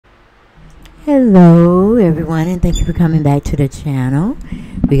Hello everyone, and thank you for coming back to the channel.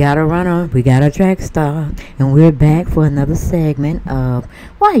 We got a runner, we got a track star, and we're back for another segment of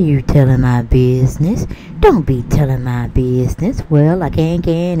Why You Telling My Business? Don't be telling my business. Well, I can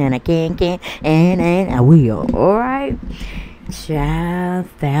and I can and I will. Alright. Child,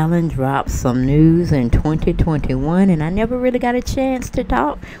 Fallon dropped some news in 2021, and I never really got a chance to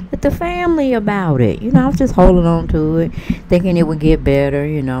talk with the family about it. I was just holding on to it, thinking it would get better.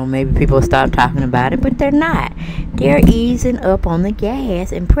 Maybe people will stop talking about it, but they're not. They're easing up on the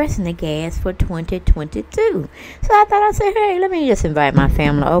gas and pressing the gas for 2022. So I said, hey, let me just invite my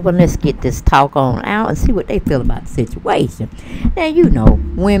family over and let's get this talk on out and see what they feel about the situation. Now,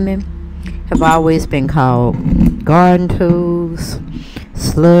 women have always been called garden tools,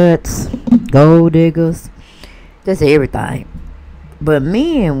 sluts, gold diggers, just everything. But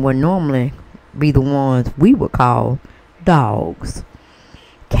men would normally be the ones we would call dogs,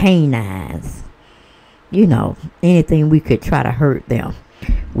 canines, anything we could try to hurt them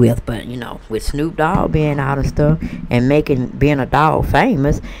with. But with Snoop Dogg being out and stuff and being a dog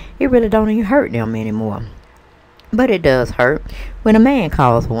famous, it really don't even hurt them anymore. But it does hurt when a man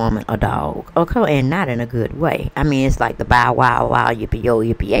calls a woman a dog, okay, and not in a good way. I mean, it's like the bow wow wow yippee yo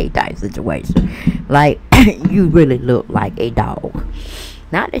yippee yay type situation. Like, you really look like a dog.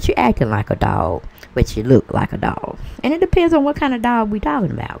 Not that you're acting like a dog, but you look like a dog. And it depends on what kind of dog we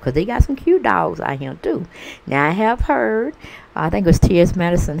talking about, because they got some cute dogs out here too. Now, I have heard, I think it was T.S.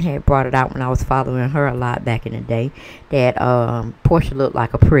 Madison had brought it out when I was following her a lot back in the day, that Porsha looked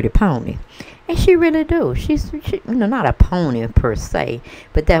like a pretty pony. And she really do. She's not a pony per se,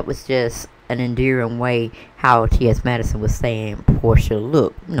 but that was just an endearing way how T.S. Madison was saying Porsha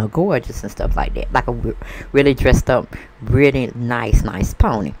looked, gorgeous and stuff like that. Like a really dressed up, really nice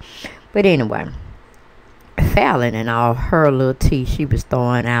pony. But anyway, Fallon and all her little tea she was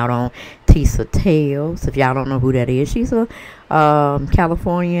throwing out on Tisa Tales. If y'all don't know who that is, she's a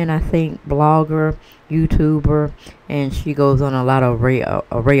Californian, I think, blogger, YouTuber, and she goes on a lot of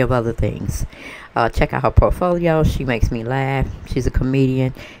array of other things. Check out her portfolio. She makes me laugh. She's a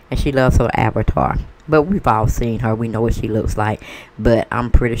comedian, and she loves her avatar. But we've all seen her. We know what she looks like. But I'm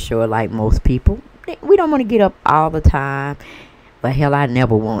pretty sure, like most people, we don't want to get up all the time. But hell, I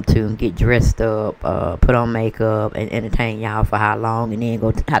never want to get dressed up, put on makeup, and entertain y'all for how long, and then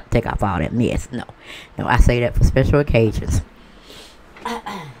go have to take off all that mess. No, I say that for special occasions.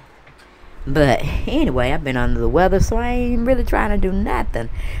 But anyway, I've been under the weather, so I ain't really trying to do nothing.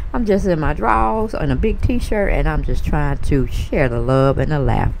 I'm just in my drawers and a big t-shirt, and I'm just trying to share the love and the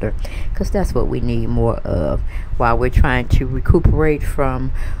laughter, because that's what we need more of while we're trying to recuperate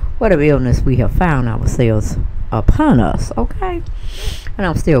from whatever illness we have found ourselves upon us, okay? And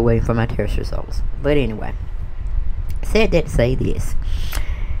I'm still waiting for my test results. But anyway, said that to say this.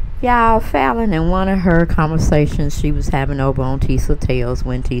 Y'all, Fallon, in one of her conversations she was having over on Tisa Tales,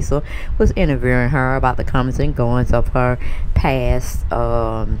 when Tisa was interviewing her about the comings and goings of her past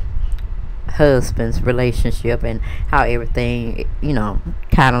husband's relationship and how everything,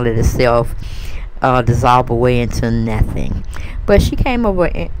 kind of let itself dissolve away into nothing. But she came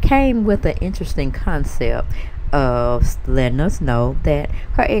with an interesting concept of letting us know that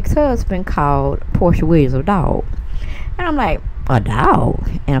her ex-husband called Porsha Williams a dog. And I'm like, a dog?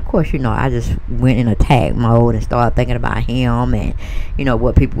 And of course, I just went in attack mode and started thinking about him and,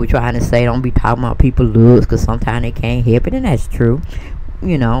 what people were trying to say. Don't be talking about people's looks, because sometimes they can't help it, and that's true.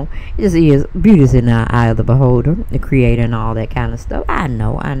 It just is. Beauty's in the eye of the beholder, the creator, and all that kind of stuff. I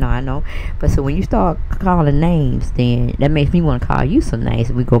know. But so when you start calling names, then that makes me want to call you some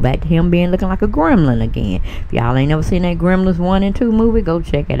names. We go back to him looking like a gremlin again. If y'all ain't never seen that Gremlins 1 and 2 movie, go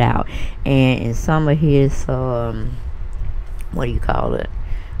check it out. And in some of his what do you call it?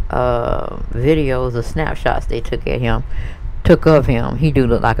 Videos or snapshots they took of him, he do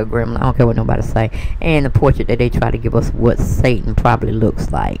look like a gremlin. I don't care what nobody say. And the portrait that they try to give us what Satan probably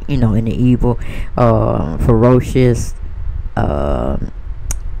looks like, in the evil, ferocious,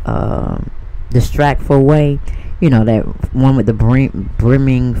 distractful way. That one with the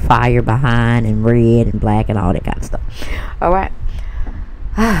brimming fire behind, and red and black and all that kind of stuff. Alright.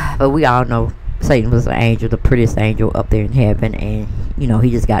 But we all know Satan was an angel, the prettiest angel up there in heaven, and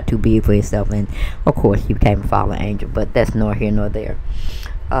he just got too big for himself, and of course he became a fallen angel. But that's nor here nor there.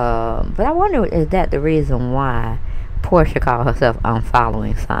 But I wonder, is that the reason why Porsha called herself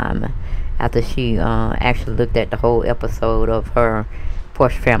unfollowing Simon after she actually looked at the whole episode of her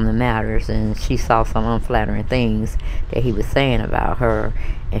Porsha Family Matters, and she saw some unflattering things that he was saying about her,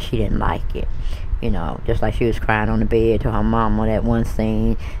 and she didn't like it. You know, just like she was crying on the bed to her mama that one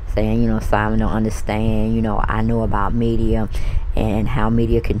scene, saying, you know, Simon don't understand, you know, I know about media and how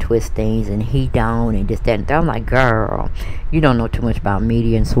media can twist things and he don't, and just that and that. I'm like, girl, you don't know too much about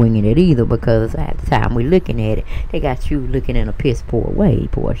media and swinging it either, because at the time we looking at it, they got you looking in a piss poor way,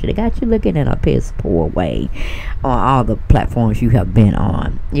 Porsha. They got you looking in a piss poor way on all the platforms you have been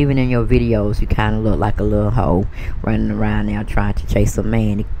on. Even in your videos, you kind of look like a little hoe running around now trying to chase a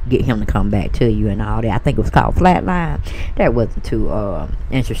man to get him to come back to you and all that. I think it was called Flatline. That wasn't too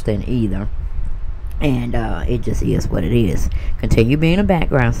interesting either. And it just is what it is. Continue being a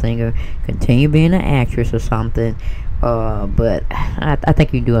background singer, continue being an actress or something, but I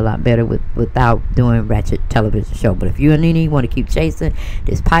think you can do a lot better without doing ratchet television show. But if you and Nene want to keep chasing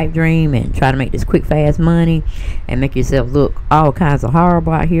this pipe dream and try to make this quick fast money and make yourself look all kinds of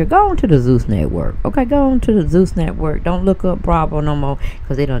horrible out here, go on to the Zeus Network. Okay, go on to the Zeus Network. Don't look up Bravo no more,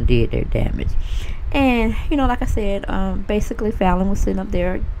 because they done did their damage. And you know, like I said, basically Fallon was sitting up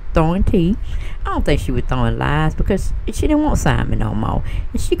there throwing tea. I don't think she was throwing lies, because she didn't want Simon no more,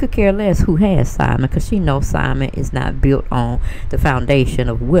 and she could care less who has Simon, because she knows Simon is not built on the foundation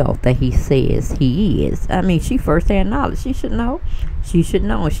of wealth that he says he is. I mean, she first-hand knowledge. She should know,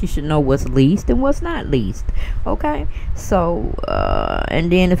 and she should know what's leased and what's not leased. Okay, so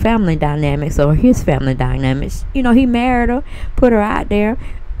and then the family dynamics, or his family dynamics, you know, he married her, put her out there,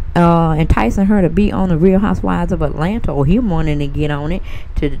 enticing her to be on the Real Housewives of Atlanta, or him wanting to get on it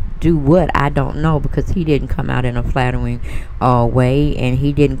to do what, I don't know, because he didn't come out in a flattering way, and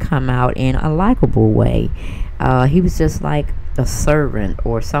he didn't come out in a likable way. He was just like a servant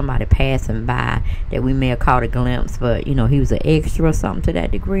or somebody passing by that we may have caught a glimpse, but you know, he was an extra or something to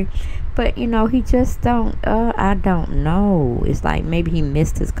that degree. But you know, he just don't I don't know, it's like maybe he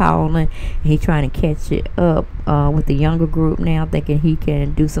missed his calling and he trying to catch it up with the younger group now, thinking he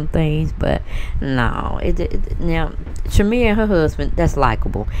can do some things. But no, now Shamir and her husband, that's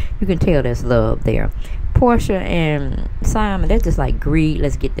likable, you can tell there's love there. Porsha and Simon, that's just like greed,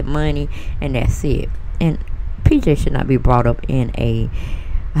 let's get the money and that's it. And PJ should not be brought up in a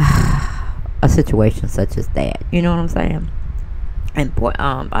situation such as that. You know what I'm saying? And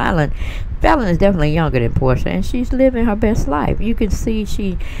Fallon is definitely younger than Porsha, and she's living her best life. You can see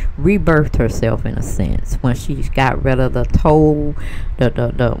she rebirthed herself in a sense when she got rid of the toll,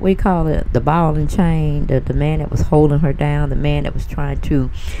 the we call it the ball and chain, the man that was holding her down, the man that was trying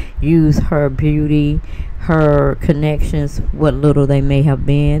to use her beauty, her connections, what little they may have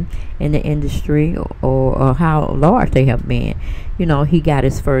been in the industry, or how large they have been. You know, he got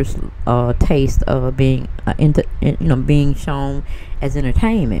his first taste of being being shown as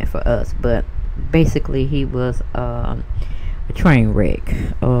entertainment for us, but basically he was a train wreck,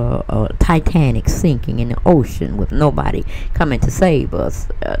 a Titanic sinking in the ocean with nobody coming to save us,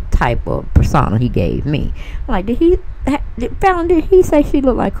 type of persona he gave me. Like, did he say she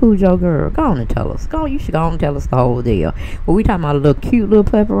looked like Cujo girl? Go on and tell us. You should go on and tell us the whole deal. Were we talking about a little cute little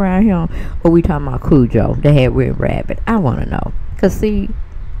pup around here, or we talking about Cujo, the head red rabbit? I want to know. Cause see,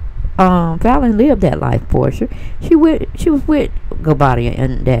 Fallon lived that life, Porsha. She was with Gobadia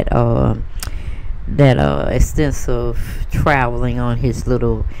and that extensive traveling on his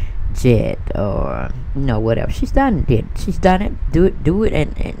little jet, or whatever. She's done it. She's done it. Do it,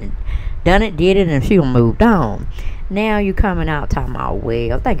 and done it, did it, and she moved on. Now you coming out talking about,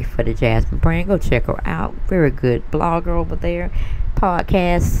 well, thank you for the Jasmine brand. Go check her out. Very good blogger over there.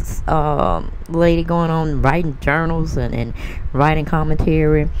 Podcast lady going on, writing journals and writing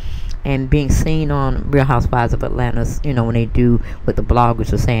commentary and being seen on Real Housewives of Atlanta, when they do what the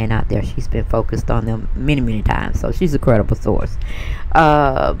bloggers are saying out there. She's been focused on them many times, so she's a credible source.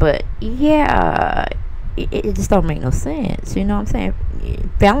 But yeah, it just don't make no sense. You know what I'm saying?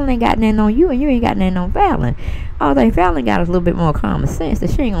 Fallon ain't got nothing on you, and you ain't got nothing on Fallon. All they Fallon got is a little bit more common sense,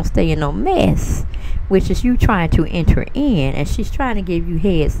 that she ain't gonna stay in no mess, which is you trying to enter in, and she's trying to give you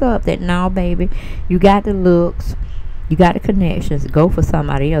heads up that, no, baby, you got the looks, you got the connections, go for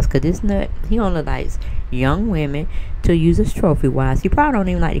somebody else, because this nut, he only likes young women to use as trophy wives. He probably don't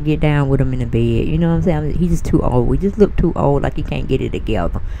even like to get down with them in the bed. You know what I'm saying? He's just too old. We just look too old, like he can't get it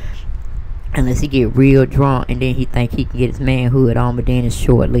together. Unless he get real drunk and then he think he can get his manhood on, but then it's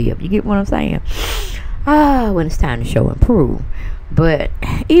short-lived. You get what I'm saying? When it's time to show and prove. But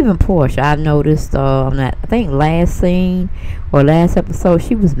even Porsha, I noticed on that, I think last scene or last episode,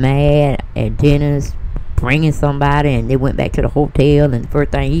 she was mad at Dennis bringing somebody, and they went back to the hotel, and the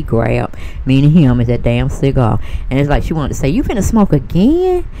first thing he grabbed, meaning him, is that damn cigar. And it's like she wanted to say, you finna smoke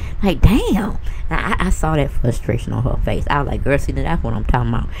again? Like, damn. I saw that frustration on her face. I was like, girl, see, that's what I'm talking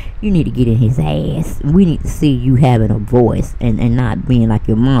about. You need to get in his ass. We need to see you having a voice and not being like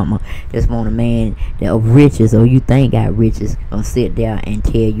your mama. Just want a man that of riches, or you think got riches, gonna sit there and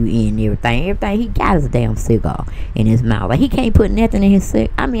tell you in everything. Everything he got is a damn cigar in his mouth. Like, he can't put nothing in his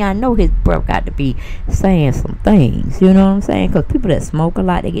cigar. I mean, I know his breath got to be saying some things. You know what I'm saying? Because people that smoke a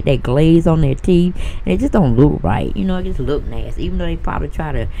lot, they get that glaze on their teeth, and it just don't look right. You know, it just look nasty. Even though they probably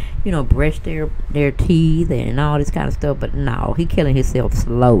try to, you know, brush their teeth and all this kind of stuff, but no, he killing himself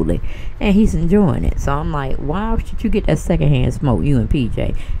slowly, and he's enjoying it. So I'm like, why should you get that secondhand smoke, you and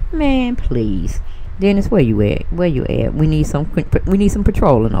PJ? Man, please. Dennis, where you at? Where you at? We need some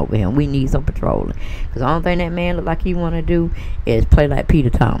patrolling over here. We need some patrolling. Because the only thing that man look like he want to do is play like Peter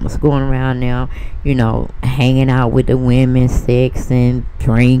Thomas. Going around now, you know, hanging out with the women, sexing,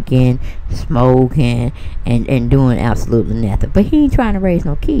 drinking, smoking, and doing absolutely nothing. But he ain't trying to raise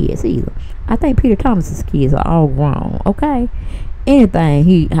no kids either. I think Peter Thomas's kids are all grown, okay? Anything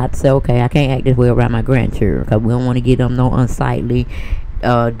he had to say, okay, I can't act this way around my grandchildren. Because we don't want to give them no unsightly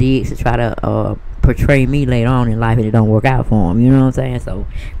digs to try to portray me later on in life, and it don't work out for him. You know what I'm saying? So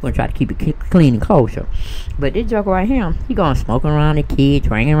we're gonna try to keep it clean and kosher. But this joker right here, he going smoking around the kid,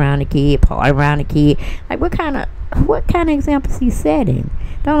 drinking around the kid, partying around the kid. Like, what kind of examples he setting?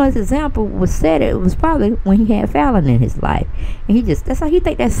 The only example was set, it was probably when he had Fallon in his life, and that's how he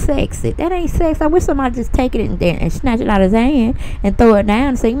think that's sexy. That ain't sex. I wish somebody just take it and snatch it out of his hand and throw it down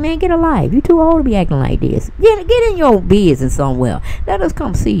and say, man, get a life. You too old to be acting like this. Get in your business somewhere. Let us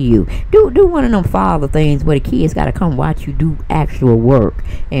come see you. Do one of them father things where the kids gotta come watch you do actual work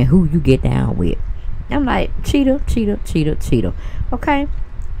and who you get down with. I'm like, cheater. Okay.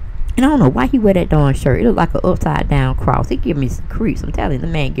 And I don't know why he wear that darn shirt. It look like an upside down cross. He give me some creeps. I'm telling you, the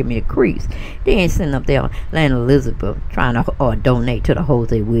man give me the creeps. They ain't sitting up there, Land Elizabeth, trying to donate to the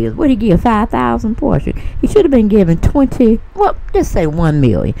Jose Williams. What he give, 5,000 Porsha? He should have been giving 20. Well, just say 1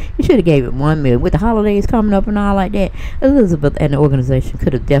 million. He should have gave it 1 million. With the holidays coming up and all like that, Elizabeth and the organization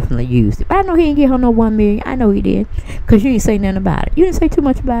could have definitely used it. But I know he didn't give her no 1 million. I know he did, because you didn't say nothing about it. You didn't say too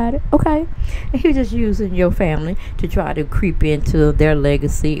much about it, okay? And he was just using your family to try to creep into their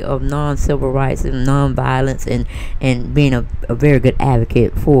legacy of non-civil rights and non-violence and being a very good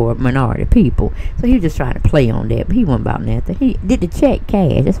advocate for minority people. So he was just trying to play on that, but he wasn't about nothing. He did the check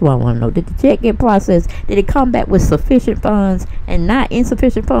cash. That's what I want to know. Did the check get processed? Did it come back with sufficient funds and not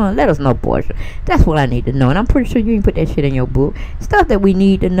insufficient funds? Let us know, Porsha. That's what I need to know, and I'm pretty sure you didn't put that shit in your book. Stuff that we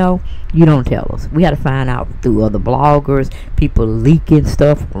need to know, you don't tell us. We got to find out through other bloggers, people leaking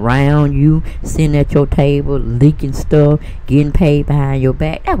stuff around you, sitting at your table, leaking stuff, getting paid behind your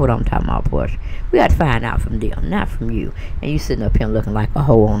back. That's what I'm talking about, Porsha. We got to find out from them, not from you. And you sitting up here looking like a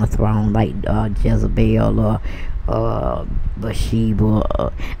hoe on a throne, like Jezebel or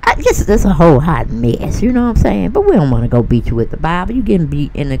Bathsheba. That's a whole hot mess. You know what I'm saying? But we don't want to go beat you with the Bible. You getting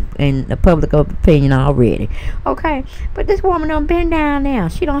beat in the public opinion already, okay? But this woman done been down now.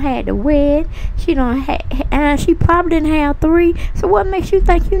 She don't had the wed. She don't and she probably didn't have 3. So what makes you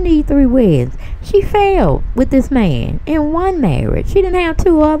think you need 3 weds? She failed with this man in 1 marriage. She didn't have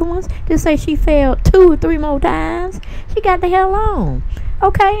 2 other ones. Just say she failed 2 or 3 more times. She got the hell on,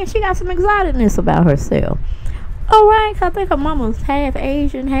 okay? And she got some exoticness about herself. Alright, I think her mama's half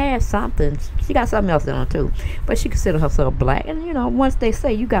Asian, half something. She got something else in her too. But she consider herself black. And you know, once they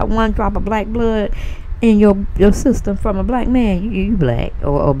say you got 1 drop of black blood in your system from a black man, you black.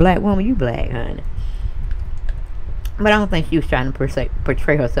 Or a black woman, you black, honey. But I don't think she was trying to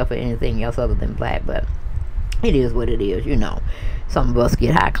portray herself as anything else other than black. But it is what it is, you know. Some of us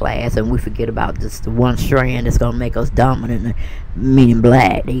get high class and we forget about just the one strand that's gonna make us dominant, meaning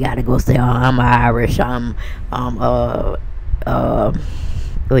black. They gotta go say, oh, I'm Irish, I'm what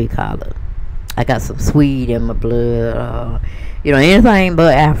do you call it? I got some Swede in my blood, you know, anything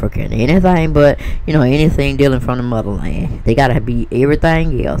but African, anything but, you know, anything dealing from the motherland. They gotta be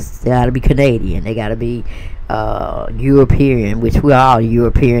everything else. They gotta be Canadian. They gotta be European, which we're all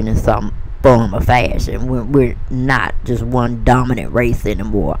European in some form of fashion. We're not just one dominant race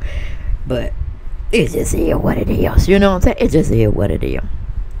anymore. But it just is what it is. You know what I'm saying? It just is what it is.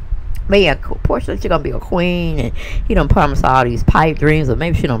 But yeah, Porsha, she gonna be a queen, and he don't promise all these pipe dreams, or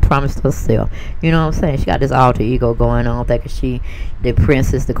maybe she don't promise herself. You know what I'm saying? She got this alter ego going on, thinking she the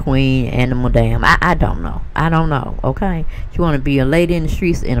princess, the queen, and the madame. I don't know. I don't know. Okay, she want to be a lady in the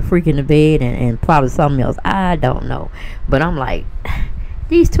streets and a freak in the bed, and probably something else. I don't know. But I'm like,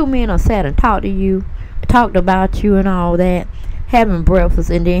 these 2 men are sat and talked about you and all that. having breakfast,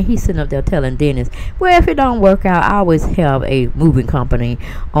 and then he's sitting up there telling Dennis, well, if it don't work out, I always have a moving company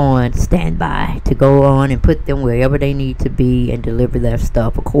on standby to go on and put them wherever they need to be and deliver their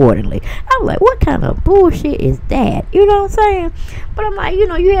stuff accordingly. I'm like, what kind of bullshit is that? You know what I'm saying? But I'm like, you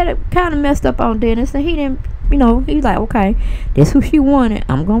know, you had it kind of messed up on Dennis, and he didn't, you know, he's like, okay, that's who she wanted.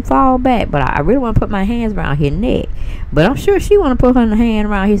 I'm gonna fall back, but I really want to put my hands around his neck. But I'm sure she want to put her hand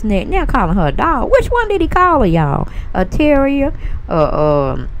around his neck. Now calling her a dog. Which one did he call her, y'all? A terrier?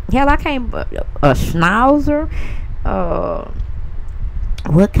 Hell, I can't. A schnauzer?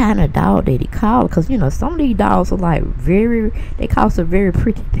 What kind of dog did he call her? Because, you know, some of these dogs are like they cost a very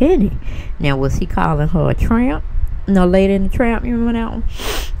pretty penny. Now, was he calling her a tramp? No, Lady in the Tramp, you remember that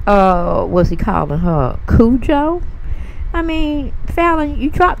one? Was he calling her Cujo? I mean, Fallon, you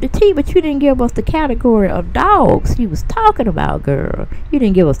dropped the T, but you didn't give us the category of dogs he was talking about, girl. You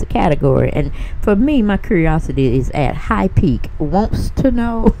didn't give us the category. And for me, my curiosity is at high peak. Wants to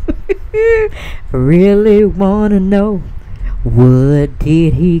know. Really want to know. What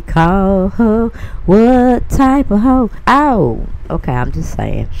did he call her? What type of hoe? Oh, okay, I'm just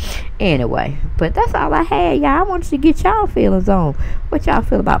saying. Anyway, but that's all I had, y'all. I wanted to get y'all feelings on what y'all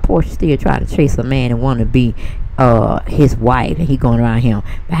feel about Porsha still trying to chase a man and want to be his wife, and he going around him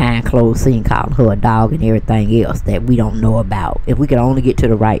behind closed scene calling her a dog and everything else that we don't know about. If we could only get to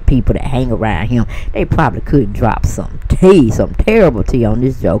the right people that hang around him, they probably could drop some tea, some terrible tea on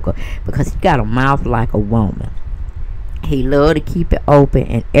this joker, because he got a mouth like a woman. He love to keep it open,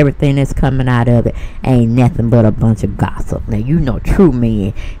 and everything that's coming out of it ain't nothing but a bunch of gossip. Now, you know, true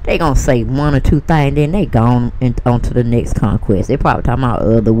men, they gonna say one or two things, then they gone on to the next conquest. They probably talking about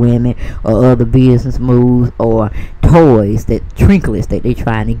other women or other business moves or toys, trinkets that they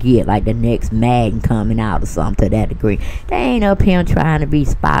trying to get, like the next Madden coming out or something to that degree. They ain't up here trying to be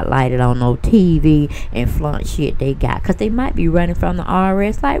spotlighted on no TV and flaunt shit they got, because they might be running from the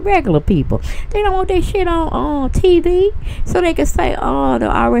IRS like regular people. They don't want their shit on TV. So they can say, oh, the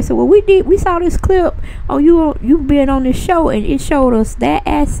IRS said, well, we saw this clip. Oh, you been on this show, and it showed us that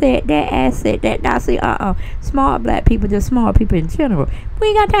asset. I see, smart black people, just smart people in general. We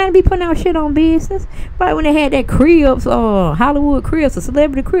ain't got time to be putting out shit on business. But when they had that Cribs, Hollywood Cribs, or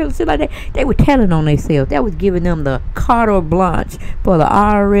Celebrity Cribs, shit like that, they were telling on themselves. That was giving them the carte blanche for the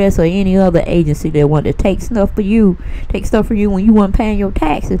IRS or any other agency that wanted to take stuff from you when you weren't paying your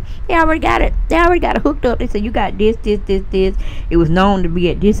taxes. They already got it. They already got it hooked up. They said, you got this. It was known to be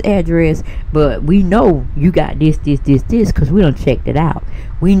at this address, but we know you got this, because we done checked it out.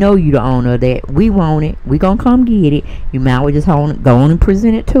 We know you the owner of that. We want it. We gonna come get it. You might as well just go on and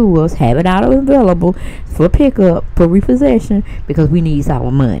present it to us. Have it out available for pickup, for repossession, because we need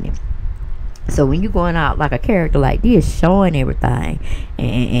our money. So when you're going out like a character like this, showing everything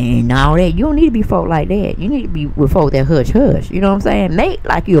and all that, you don't need to be folk like that. You need to be with folk that hush. You know what I'm saying? Make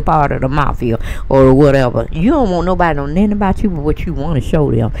like you're a part of the mafia or whatever. You don't want nobody to know nothing about you but what you want to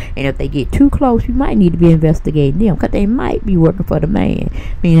show them. And if they get too close, you might need to be investigating them, because they might be working for the man,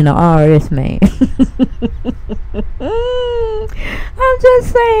 meaning the RS man. I'm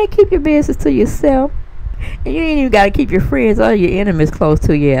just saying, keep your business to yourself. And you ain't even got to keep your friends or your enemies close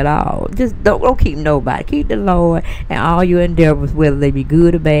to you at all. Just don't keep nobody. Keep the Lord and all your endeavors, whether they be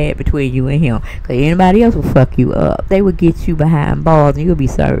good or bad, between you and him. Because anybody else will fuck you up. They will get you behind bars, and you'll be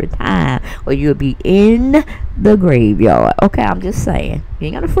serving time, or you'll be in the graveyard. Okay, I'm just saying. You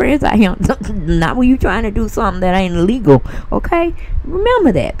ain't got no friends out here. Not when you trying to do something that ain't legal. Okay?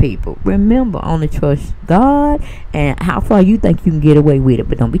 Remember that, people. Remember, only trust God and how far you think you can get away with it.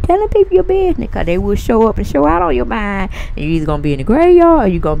 But don't be telling people your business, because they will show up and show out on your mind. And you're either going to be in the graveyard or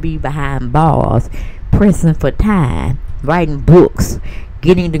you're going to be behind bars, pressing for time, writing books,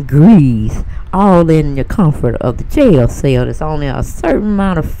 getting degrees, all in the comfort of the jail cell. There's only a certain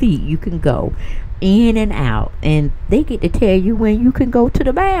amount of feet you can go in and out, and they get to tell you when you can go to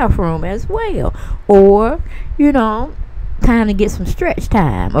the bathroom as well, or you know, time to get some stretch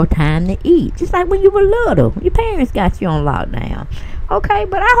time, or time to eat, just like when you were little. Your parents got you on lockdown. Okay,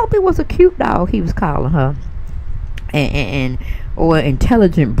 but I hope it was a cute dog he was calling her, and or an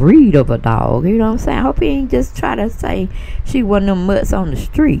intelligent breed of a dog. You know what I'm saying? I hope he ain't just try to say she one of them mutts on the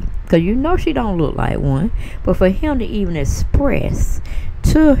street, because you know she don't look like one. But for him to even express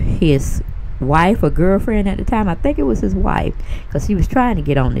to his wife or girlfriend at the time, I think it was his wife, because he was trying to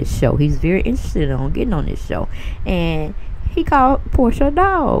get on this show. He's very interested in getting on this show, and he called Porsha a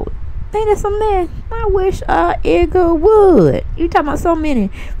dog. Ain't that some mess? I wish Edgar would. You talking about so many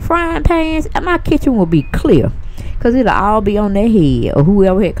frying pans? My kitchen will be clear, because it'll all be on their head, or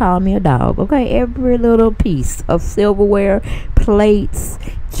whoever had called me a dog. Okay, every little piece of silverware, plates,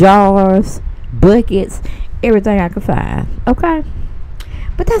 jars, buckets, everything I could find. Okay.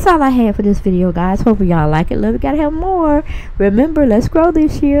 But that's all I had for this video, guys. Hopefully y'all like it. Love it. Gotta have more. Remember, let's grow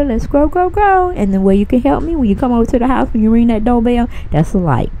this year. Let's grow, grow, grow. And the way you can help me, when you come over to the house, when you ring that doorbell, that's a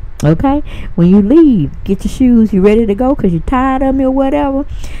like. Okay? When you leave, get your shoes. You ready to go because you're tired of me or whatever.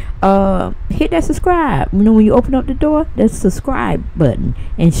 Hit that subscribe. You know, when you open up the door, that's the subscribe button.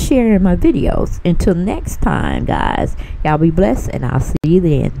 And share my videos. Until next time, guys. Y'all be blessed. And I'll see you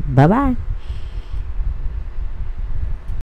then. Bye-bye.